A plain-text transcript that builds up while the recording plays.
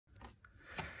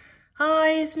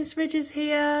Hi, it's Miss Ridges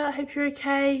here. I hope you're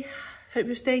okay. Hope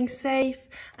you're staying safe.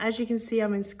 As you can see,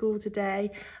 I'm in school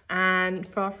today, and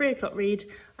for our 3 o'clock read,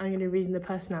 I'm going to be reading The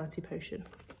Personality Potion.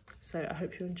 So I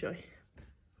hope you enjoy.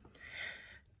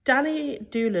 Danny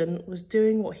Doolan was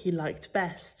doing what he liked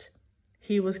best.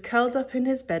 He was curled up in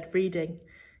his bed reading.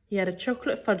 He had a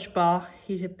chocolate fudge bar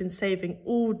he had been saving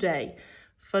all day.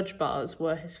 Fudge bars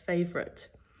were his favourite.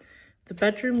 The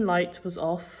bedroom light was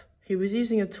off. He was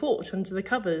using a torch under the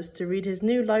covers to read his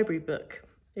new library book.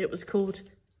 It was called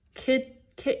Kit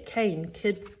Kane,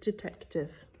 Kid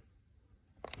Detective.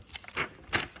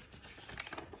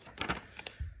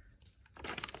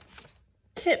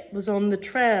 Kit was on the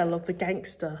trail of the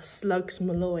gangster Slugs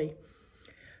Malloy.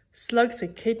 Slugs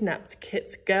had kidnapped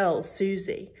Kit's girl,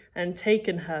 Susie, and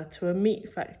taken her to a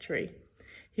meat factory.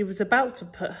 He was about to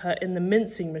put her in the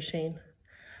mincing machine.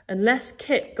 Unless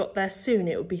Kit got there soon,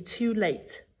 it would be too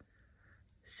late.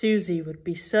 Susie would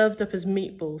be served up as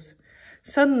meatballs.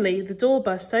 Suddenly, the door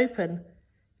burst open.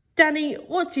 "Danny,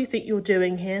 what do you think you're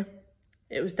doing here?"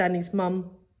 It was Danny's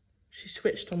mum. She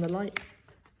switched on the light.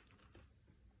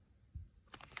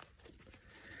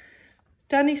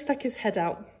 Danny stuck his head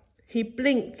out. He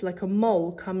blinked like a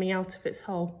mole coming out of its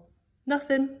hole.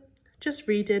 "Nothing, just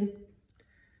reading."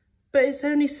 "But it's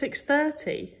only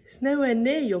 6:30. It's nowhere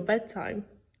near your bedtime."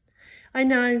 "I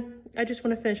know, I just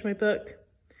want to finish my book."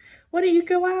 "Why don't you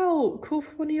go out? Call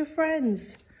for one of your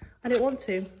friends." "I don't want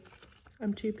to.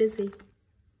 I'm too busy."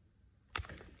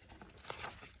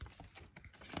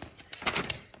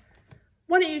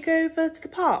 "Why don't you go over to the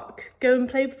park? Go and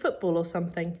play football or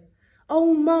something?"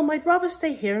 "Oh, Mum, I'd rather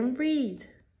stay here and read."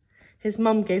 His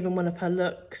mum gave him one of her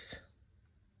looks.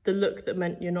 The look that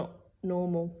meant you're not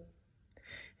normal.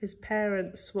 His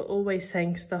parents were always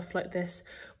saying stuff like this.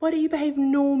 "Why don't you behave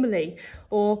normally?"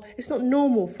 Or, "It's not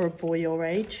normal for a boy your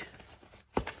age."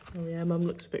 Oh yeah, Mum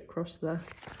looks a bit cross there.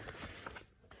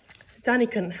 Danny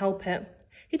couldn't help it.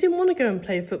 He didn't want to go and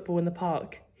play football in the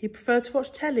park. He preferred to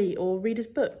watch telly or read his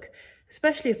book,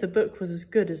 especially if the book was as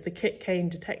good as the Kit Kane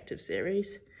detective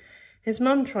series. His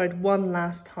mum tried one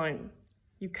last time.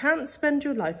 "You can't spend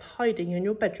your life hiding in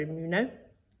your bedroom, you know."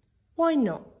 "Why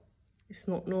not?" "It's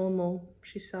not normal,"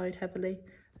 she sighed heavily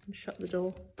and shut the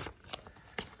door.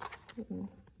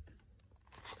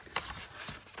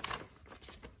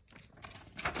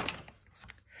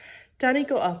 Danny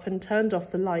got up and turned off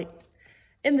the light.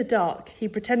 In the dark, he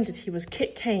pretended he was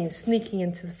Kit Kane sneaking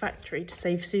into the factory to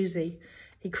save Susie.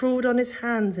 He crawled on his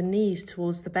hands and knees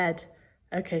towards the bed.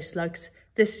 "Okay, Slugs,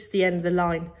 this is the end of the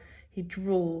line," he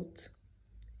drawled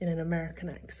in an American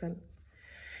accent.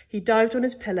 He dived on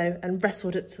his pillow and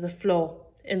wrestled it to the floor.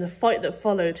 In the fight that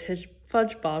followed, his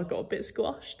fudge bar got a bit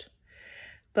squashed.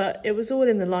 But it was all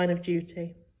in the line of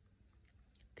duty.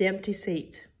 The empty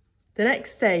seat. The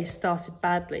next day started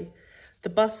badly. The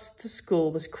bus to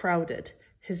school was crowded.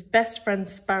 His best friend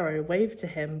Sparrow waved to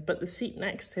him, but the seat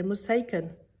next to him was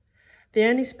taken. The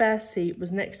only spare seat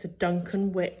was next to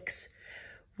Duncan Wicks.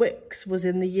 Wicks was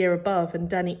in the year above, and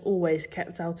Danny always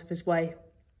kept out of his way.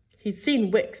 He'd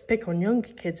seen Wicks pick on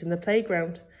younger kids in the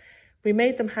playground. We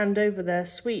made them hand over their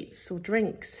sweets or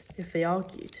drinks if they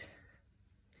argued.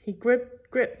 He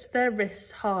gripped their wrists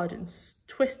hard and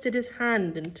twisted his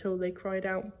hand until they cried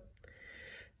out.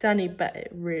 Danny bet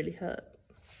it really hurt.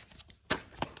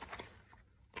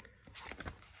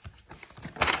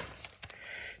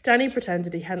 Danny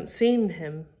pretended he hadn't seen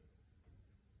him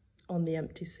on the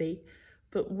empty seat,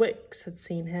 but Wicks had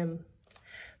seen him.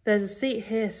 "There's a seat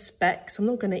here, Specs. I'm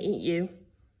not going to eat you."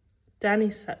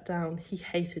 Danny sat down. He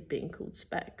hated being called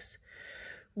Specs.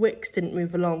 Wicks didn't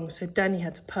move along, so Danny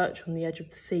had to perch on the edge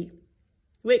of the seat.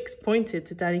 Wicks pointed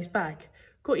to Danny's bag.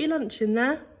 "Got your lunch in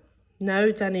there?"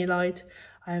 "No," Danny lied.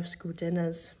 "I have school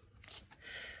dinners."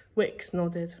 Wicks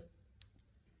nodded.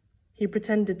 He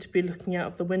pretended to be looking out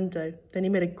of the window. Then he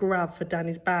made a grab for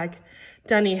Danny's bag.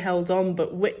 Danny held on,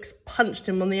 but Wicks punched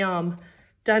him on the arm.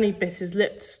 Danny bit his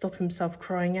lip to stop himself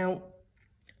crying out.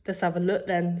 "Let's have a look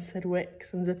then," said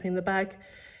Wicks, unzipping the bag.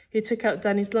 He took out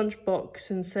Danny's lunchbox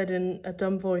and said in a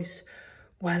dumb voice,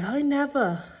 "Well, I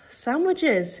never.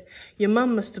 Sandwiches. Your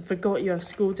mum must have forgot you have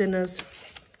school dinners."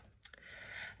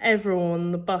 Everyone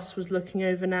on the bus was looking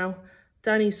over now.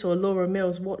 Danny saw Laura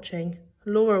Mills watching.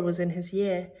 Laura was in his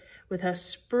year. With her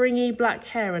springy black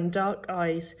hair and dark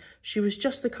eyes, she was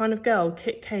just the kind of girl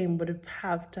Kit Kane would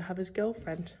have to have his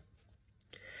girlfriend.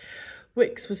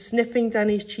 Wicks was sniffing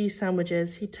Danny's cheese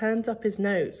sandwiches. He turned up his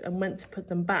nose and went to put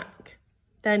them back.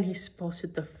 Then he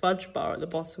spotted the fudge bar at the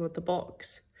bottom of the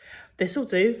box. "This'll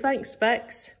do, thanks,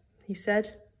 Specs," he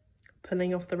said,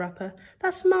 pulling off the wrapper.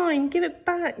 "That's mine, give it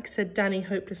back," said Danny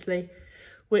hopelessly.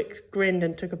 Wicks grinned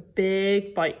and took a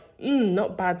big bite.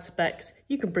 Not bad, Specs.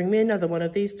 You can bring me another one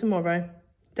of these tomorrow.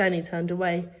 Danny turned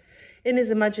away. In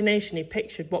his imagination, he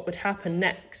pictured what would happen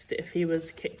next if he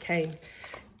was Kit Kane.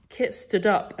 Kit stood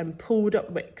up and pulled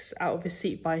up Wicks out of his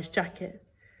seat by his jacket.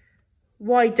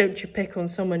 Why don't you pick on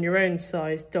someone your own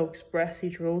size, dog's breath, he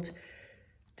drawled.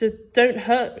 Don't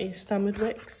hurt me, stammered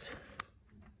Wicks.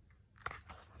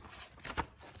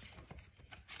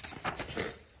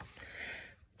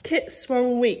 Kit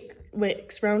swung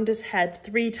Wicks round his head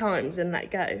 3 times and let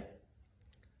go.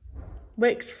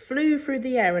 Wicks flew through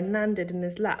the air and landed in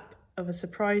his lap of a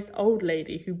surprised old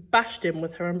lady who bashed him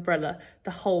with her umbrella.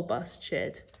 The whole bus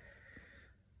cheered.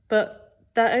 But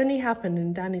that only happened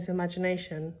in Danny's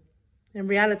imagination. In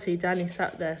reality, Danny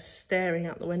sat there staring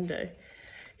out the window.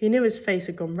 He knew his face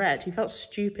had gone red. He felt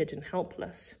stupid and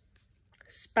helpless.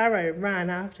 Sparrow ran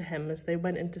after him as they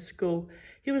went into school.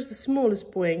 He was the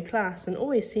smallest boy in class and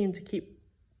always seemed to keep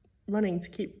running to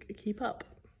keep up.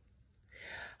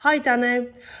 Hi,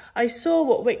 Dano. I saw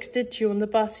what Wicks did to you on the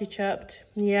bus, he chirped.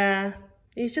 Yeah,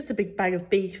 he's just a big bag of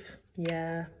beef.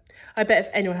 Yeah, I bet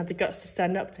if anyone had the guts to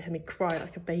stand up to him, he'd cry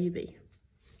like a baby.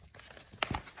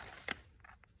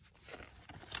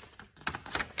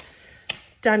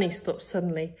 Danny stopped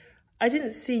suddenly. I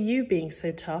didn't see you being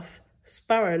so tough.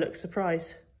 Sparrow looked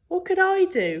surprised. What could I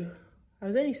do? I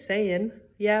was only saying.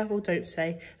 Yeah, well, don't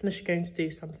say, unless you're going to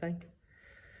do something.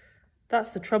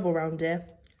 That's the trouble round here.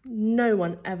 No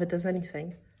one ever does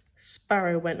anything.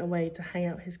 Sparrow went away to hang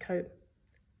out his coat.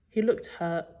 He looked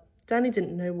hurt. Danny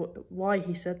didn't know why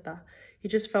he said that. He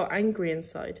just felt angry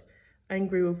inside.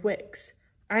 Angry with Wicks.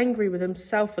 Angry with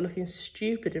himself for looking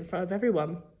stupid in front of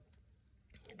everyone.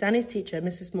 Danny's teacher,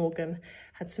 Mrs. Morgan,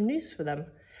 had some news for them.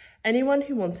 Anyone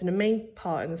who wanted a main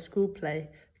part in the school play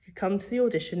could come to the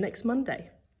audition next Monday.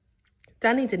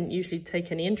 Danny didn't usually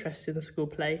take any interest in the school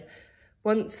play.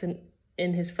 Once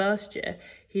in his first year,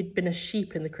 he'd been a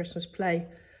sheep in the Christmas play.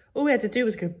 All he had to do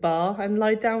was go bar and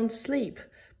lie down to sleep.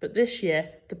 But this year,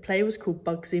 the play was called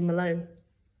Bugsy Malone.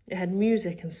 It had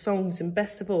music and songs, and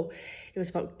best of all, it was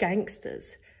about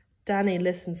gangsters. Danny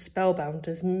listened spellbound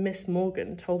as Miss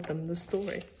Morgan told them the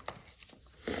story.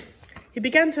 He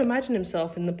began to imagine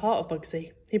himself in the part of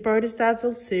Bugsy. He borrowed his dad's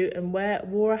old suit and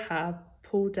wore a hat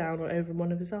pulled down over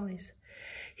one of his eyes.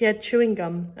 He had chewing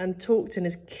gum and talked in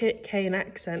his Kit Kane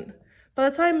accent. By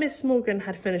the time Miss Morgan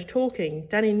had finished talking,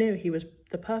 Danny knew he was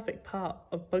the perfect part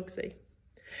of Bugsy.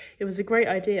 It was a great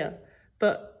idea,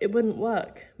 but it wouldn't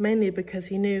work, mainly because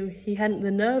he knew he hadn't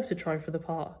the nerve to try for the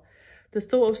part. The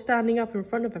thought of standing up in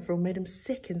front of everyone made him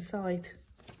sick inside.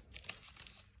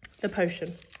 The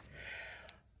potion.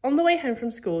 On the way home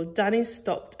from school, Danny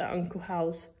stopped at Uncle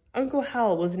Hal's. Uncle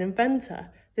Hal was an inventor.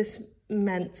 This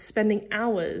meant spending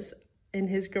hours in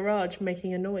his garage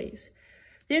making a noise.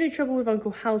 The only trouble with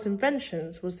Uncle Hal's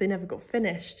inventions was they never got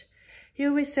finished. He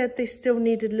always said they still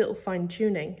needed a little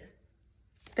fine-tuning.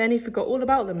 Then he forgot all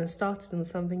about them and started on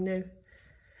something new.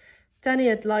 Danny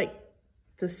had liked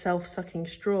the self-sucking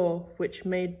straw, which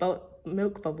made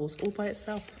milk bubbles all by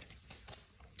itself.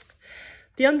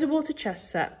 The underwater chess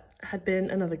set had been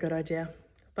another good idea,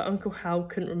 but Uncle Hal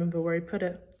couldn't remember where he put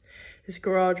it. His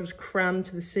garage was crammed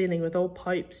to the ceiling with old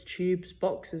pipes, tubes,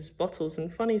 boxes, bottles,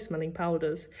 and funny-smelling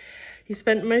powders. He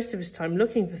spent most of his time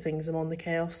looking for things among the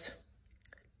chaos.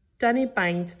 Danny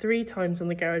banged 3 times on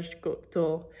the garage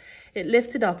door. It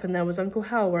lifted up and there was Uncle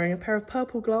Hal wearing a pair of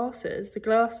purple glasses. The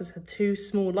glasses had 2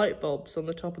 small light bulbs on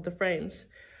the top of the frames.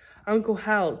 Uncle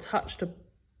Hal touched a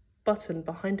button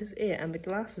behind his ear and the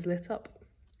glasses lit up.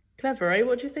 Clever, eh?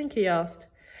 What do you think? He asked.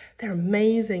 They're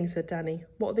amazing, said Danny.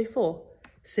 What are they for?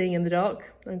 Seeing in the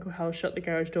dark. Uncle Hal shut the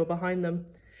garage door behind them.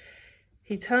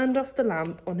 He turned off the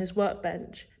lamp on his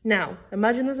workbench. Now,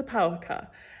 imagine there's a power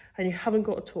cut and you haven't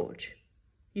got a torch.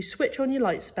 You switch on your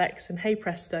light specs and hey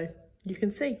presto, you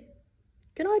can see.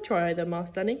 Can I try them?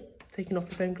 Asked Danny, taking off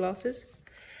his own glasses.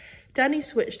 Danny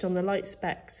switched on the light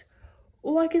specs.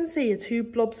 All I can see are 2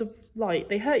 blobs of light.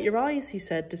 They hurt your eyes, he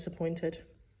said, disappointed.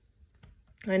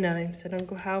 I know, said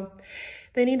Uncle Hal.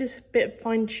 They need a bit of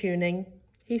fine-tuning.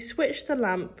 He switched the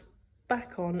lamp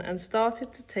back on and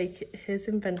started to take his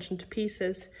invention to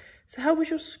pieces. So how was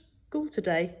your school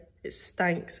today? It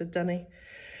stank, said Danny.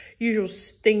 Usual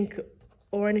stink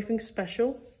or anything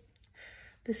special?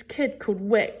 This kid called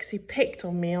Wicks, he picked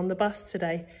on me on the bus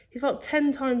today. He's about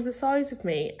 10 times the size of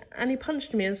me, and he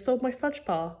punched me and stole my fudge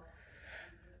bar.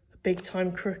 A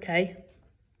big-time crook, eh?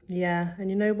 Yeah, and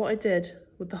you know what I did?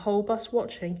 With the whole bus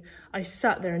watching, I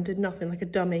sat there and did nothing like a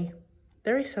dummy.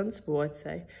 Very sensible, I'd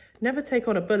say. Never take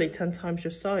on a bully 10 times your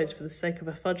size for the sake of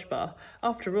a fudge bar.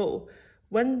 After all,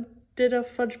 when did a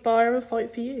fudge bar ever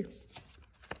fight for you?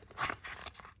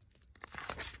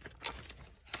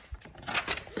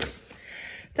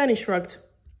 Danny shrugged.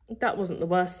 That wasn't the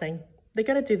worst thing. They're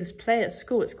going to do this play at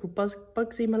school. It's called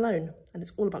Bugsy Malone, and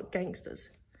it's all about gangsters.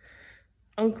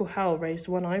 Uncle Hal raised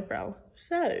one eyebrow.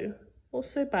 So, what's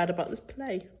so bad about this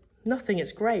play? Nothing,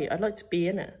 it's great. I'd like to be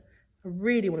in it. I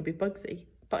really want to be Bugsy,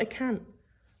 but I can't.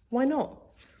 Why not?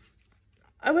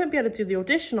 I won't be able to do the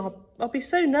audition. I'll be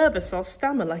so nervous I'll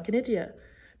stammer like an idiot.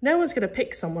 No one's going to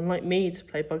pick someone like me to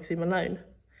play Bugsy Malone.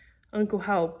 Uncle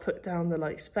Hal put down the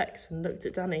light specs and looked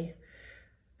at Danny.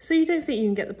 So you don't think you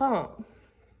can get the part?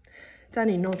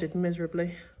 Danny nodded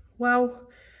miserably. Well,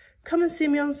 come and see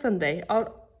me on Sunday.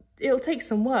 It'll take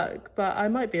some work, but I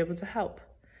might be able to help.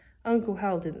 Uncle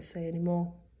Hal didn't say any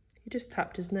more. He just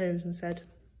tapped his nose and said,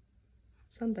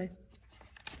 Sunday.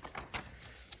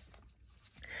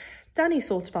 Danny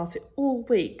thought about it all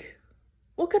week.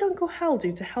 What could Uncle Hal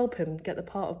do to help him get the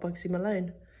part of Bugsy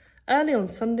Malone? Early on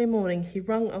Sunday morning, he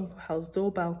rung Uncle Hal's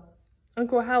doorbell.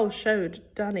 Uncle Hal showed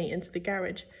Danny into the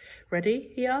garage.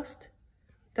 Ready? He asked.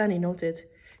 Danny nodded.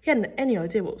 He hadn't any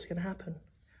idea what was going to happen.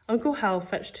 Uncle Hal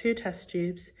fetched 2 test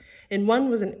tubes. In one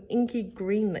was an inky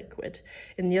green liquid.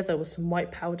 In the other was some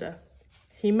white powder.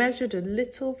 He measured a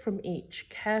little from each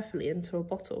carefully into a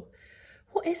bottle.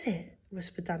 What is it?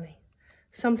 Whispered Danny.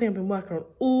 Something I've been working on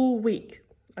all week.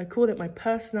 I called it my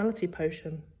personality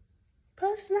potion.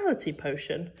 Personality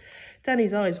potion?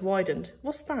 Danny's eyes widened.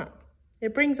 What's that?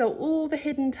 It brings out all the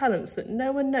hidden talents that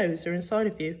no one knows are inside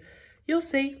of you. You'll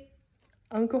see.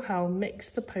 Uncle Hal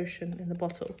mixed the potion in the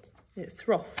bottle. It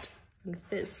frothed and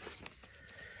fizzed.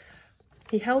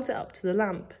 He held it up to the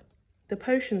lamp. The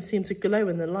potion seemed to glow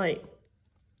in the light,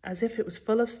 as if it was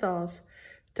full of stars.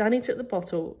 Danny took the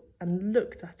bottle and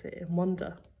looked at it in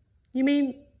wonder. You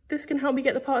mean this can help me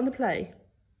get the part in the play?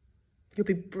 You'll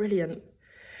be brilliant.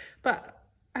 But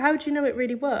how do you know it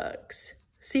really works?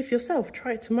 See for yourself.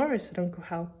 Try it tomorrow, said Uncle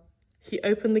Hal. He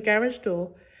opened the garage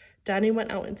door. Danny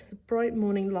went out into the bright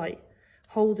morning light,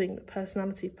 holding the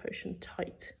personality potion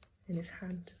tight in his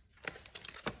hand.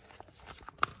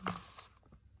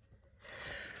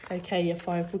 Okay, Year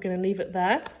 5, we're going to leave it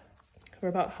there. We're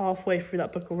about halfway through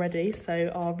that book already,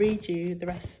 so I'll read you the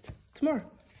rest tomorrow.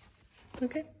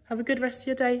 Okay, have a good rest of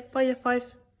your day. Bye, Year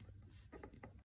 5.